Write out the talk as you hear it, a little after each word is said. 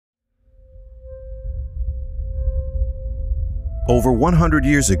Over 100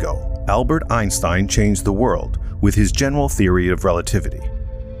 years ago, Albert Einstein changed the world with his general theory of relativity.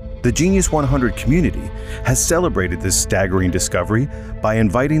 The Genius 100 community has celebrated this staggering discovery by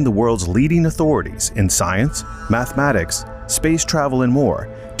inviting the world's leading authorities in science, mathematics, space travel, and more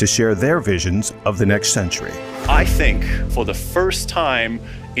to share their visions of the next century. I think for the first time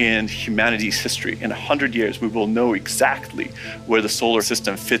in humanity's history, in 100 years, we will know exactly where the solar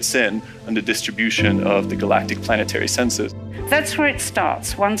system fits in the distribution of the galactic planetary census. That's where it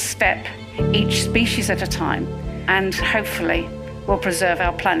starts, one step, each species at a time, and hopefully we'll preserve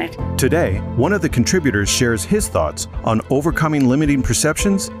our planet. Today, one of the contributors shares his thoughts on overcoming limiting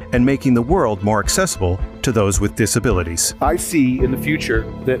perceptions and making the world more accessible to those with disabilities. I see in the future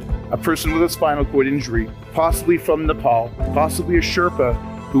that a person with a spinal cord injury, possibly from Nepal, possibly a Sherpa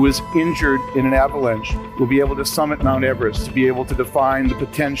who was injured in an avalanche, will be able to summit Mount Everest, to be able to define the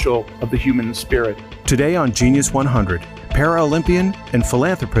potential of the human spirit. Today on Genius 100, Paralympian and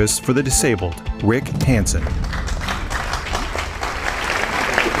philanthropist for the disabled, Rick Hansen.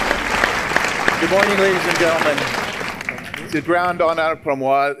 Good morning, ladies and gentlemen. C'est grand honneur pour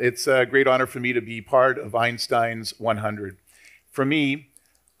moi. It's a great honor for me to be part of Einstein's 100. For me,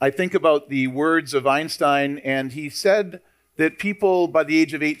 I think about the words of Einstein, and he said that people by the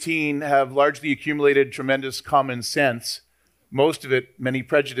age of 18 have largely accumulated tremendous common sense, most of it many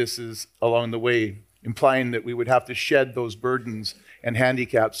prejudices along the way, implying that we would have to shed those burdens and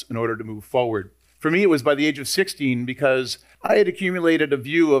handicaps in order to move forward. For me, it was by the age of 16 because I had accumulated a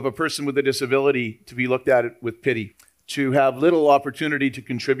view of a person with a disability to be looked at with pity, to have little opportunity to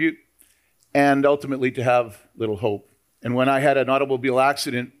contribute, and ultimately to have little hope. And when I had an automobile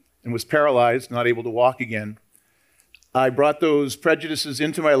accident and was paralyzed, not able to walk again, I brought those prejudices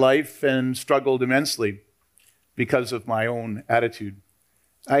into my life and struggled immensely because of my own attitude.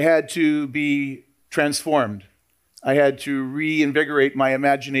 I had to be transformed. I had to reinvigorate my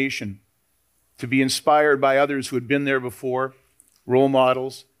imagination, to be inspired by others who had been there before, role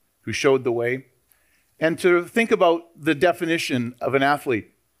models who showed the way, and to think about the definition of an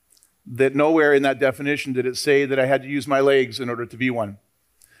athlete, that nowhere in that definition did it say that I had to use my legs in order to be one,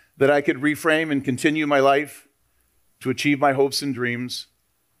 that I could reframe and continue my life to achieve my hopes and dreams,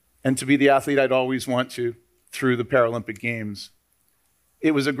 and to be the athlete I'd always want to through the Paralympic Games.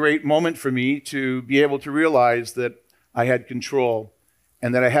 It was a great moment for me to be able to realize that I had control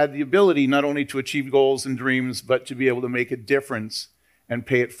and that I had the ability not only to achieve goals and dreams, but to be able to make a difference and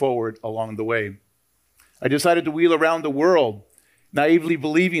pay it forward along the way. I decided to wheel around the world, naively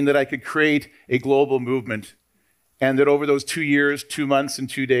believing that I could create a global movement, and that over those 2 years, 2 months, and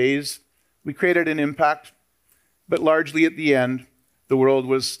 2 days, we created an impact. But largely at the end, the world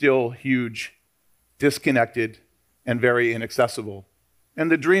was still huge, disconnected, and very inaccessible. And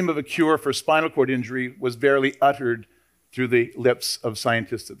the dream of a cure for spinal cord injury was barely uttered through the lips of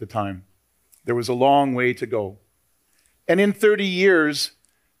scientists at the time. There was a long way to go. And in 30 years,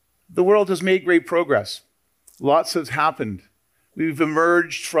 the world has made great progress. Lots has happened. We've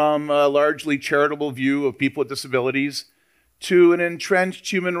emerged from a largely charitable view of people with disabilities to an entrenched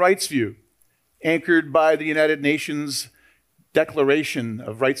human rights view, anchored by the United Nations Declaration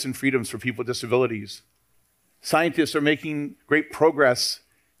of Rights and Freedoms for People with Disabilities. Scientists are making great progress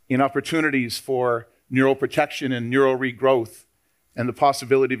in opportunities for neuroprotection and neural regrowth, and the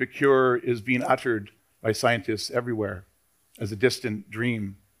possibility of a cure is being uttered by scientists everywhere as a distant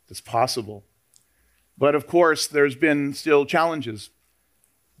dream that's possible. But of course, there's been still challenges.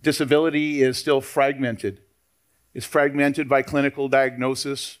 Disability is still fragmented. It's fragmented by clinical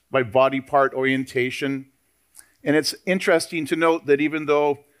diagnosis, by body part orientation. And it's interesting to note that even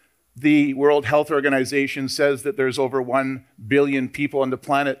though the World Health Organization says that there's over 1 billion people on the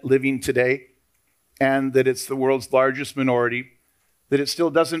planet living today, and that it's the world's largest minority, that it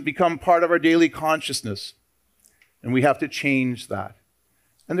still doesn't become part of our daily consciousness. And we have to change that.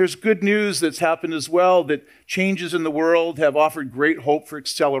 And there's good news that's happened as well, that changes in the world have offered great hope for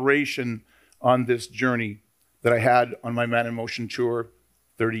acceleration on this journey that I had on my Man in Motion tour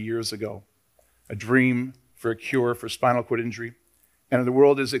 30 years ago. A dream for a cure for spinal cord injury. And the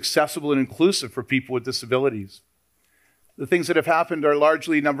world is accessible and inclusive for people with disabilities. The things that have happened are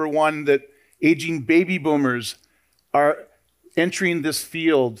largely, number one, that aging baby boomers are entering this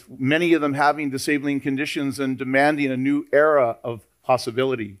field, many of them having disabling conditions and demanding a new era of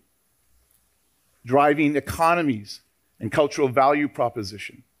possibility, driving economies and cultural value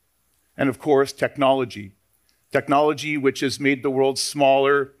proposition. And of course, technology. Technology which has made the world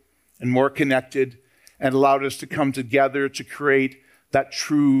smaller and more connected and allowed us to come together to create that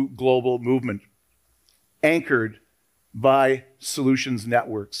true global movement, anchored by solutions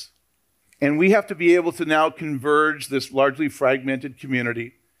networks. And we have to be able to now converge this largely fragmented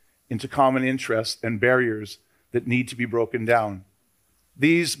community into common interests and barriers that need to be broken down.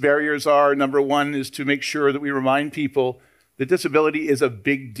 These barriers are, number one, is to make sure that we remind people that disability is a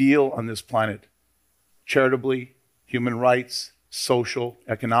big deal on this planet. Charitably, human rights, social,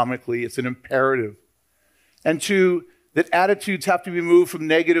 economically, it's an imperative. And two, that attitudes have to be moved from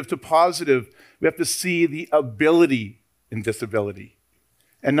negative to positive. We have to see the ability in disability.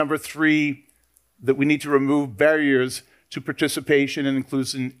 And number three, that we need to remove barriers to participation and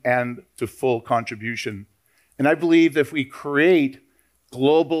inclusion and to full contribution. And I believe that if we create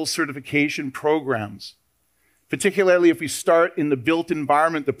global certification programs, particularly if we start in the built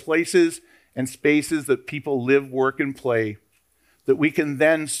environment, the places and spaces that people live, work, and play, that we can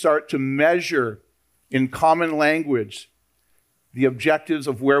then start to measure in common language the objectives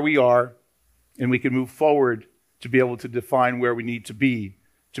of where we are, and we can move forward to be able to define where we need to be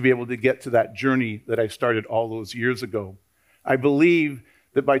able to get to that journey that I started all those years ago. I believe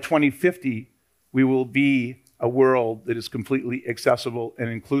that by 2050, we will be a world that is completely accessible and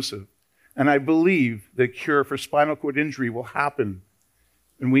inclusive. And I believe the cure for spinal cord injury will happen.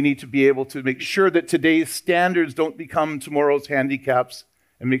 And we need to be able to make sure that today's standards don't become tomorrow's handicaps,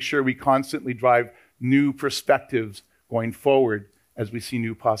 and make sure we constantly drive new perspectives going forward as we see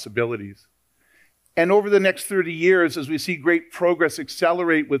new possibilities. And over the next 30 years, as we see great progress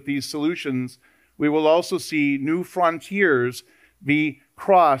accelerate with these solutions, we will also see new frontiers be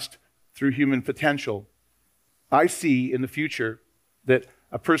crossed through human potential. I see in the future that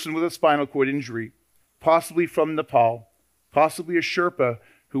a person with a spinal cord injury, possibly from Nepal, possibly a Sherpa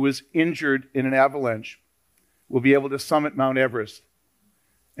who was injured in an avalanche, will be able to summit Mount Everest.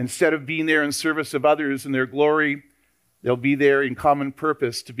 Instead of being there in service of others in their glory, they'll be there in common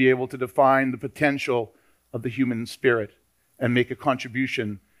purpose to be able to define the potential of the human spirit and make a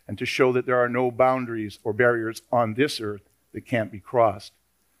contribution and to show that there are no boundaries or barriers on this earth that can't be crossed.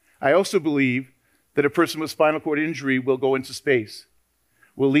 I also believe that a person with spinal cord injury will go into space,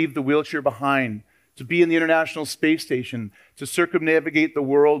 will leave the wheelchair behind, to be in the International Space Station, to circumnavigate the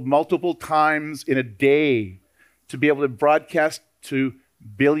world multiple times in a day, to be able to broadcast to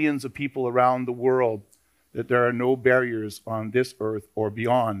billions of people around the world that there are no barriers on this earth or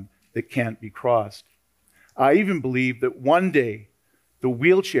beyond that can't be crossed. I even believe that one day the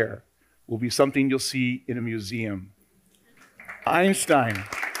wheelchair will be something you'll see in a museum. Einstein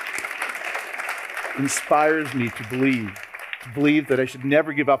inspires me to believe that I should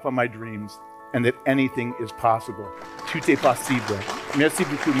never give up on my dreams and that anything is possible. Tout est possible. Merci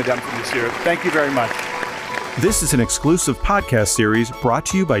beaucoup, mesdames et messieurs. Thank you very much. This is an exclusive podcast series brought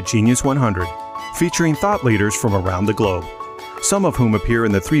to you by Genius 100, featuring thought leaders from around the globe, some of whom appear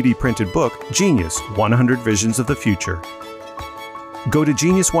in the 3D printed book, Genius 100 Visions of the Future. Go to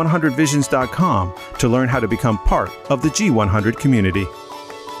genius100visions.com to learn how to become part of the G100 community.